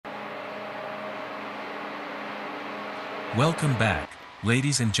Welcome back,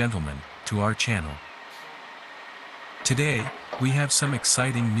 ladies and gentlemen, to our channel. Today, we have some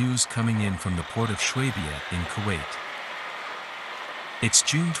exciting news coming in from the Port of Shuabia in Kuwait. It's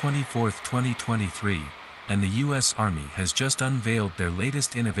June 24, 2023, and the U.S. Army has just unveiled their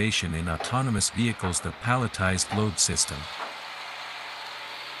latest innovation in autonomous vehicles, the palletized load system.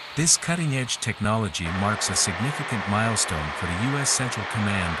 This cutting-edge technology marks a significant milestone for the U.S. Central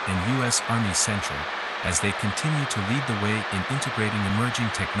Command and U.S. Army Central, as they continue to lead the way in integrating emerging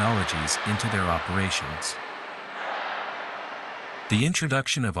technologies into their operations. The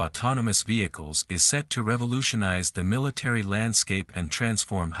introduction of autonomous vehicles is set to revolutionize the military landscape and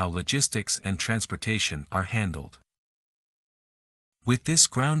transform how logistics and transportation are handled. With this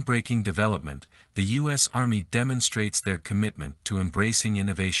groundbreaking development, the U.S. Army demonstrates their commitment to embracing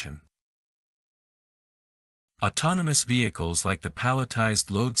innovation. Autonomous vehicles like the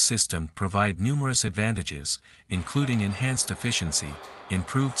palletized load system provide numerous advantages, including enhanced efficiency,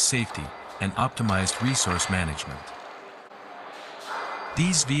 improved safety, and optimized resource management.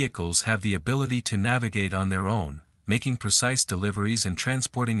 These vehicles have the ability to navigate on their own, making precise deliveries and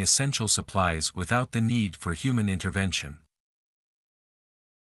transporting essential supplies without the need for human intervention.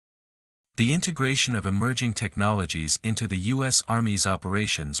 The integration of emerging technologies into the U.S. Army's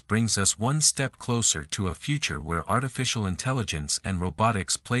operations brings us one step closer to a future where artificial intelligence and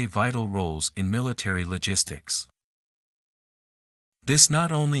robotics play vital roles in military logistics. This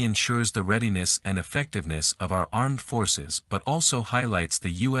not only ensures the readiness and effectiveness of our armed forces but also highlights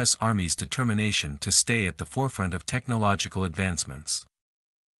the U.S. Army's determination to stay at the forefront of technological advancements.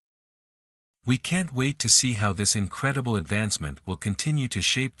 We can't wait to see how this incredible advancement will continue to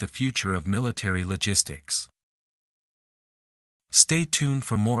shape the future of military logistics. Stay tuned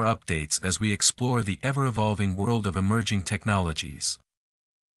for more updates as we explore the ever-evolving world of emerging technologies.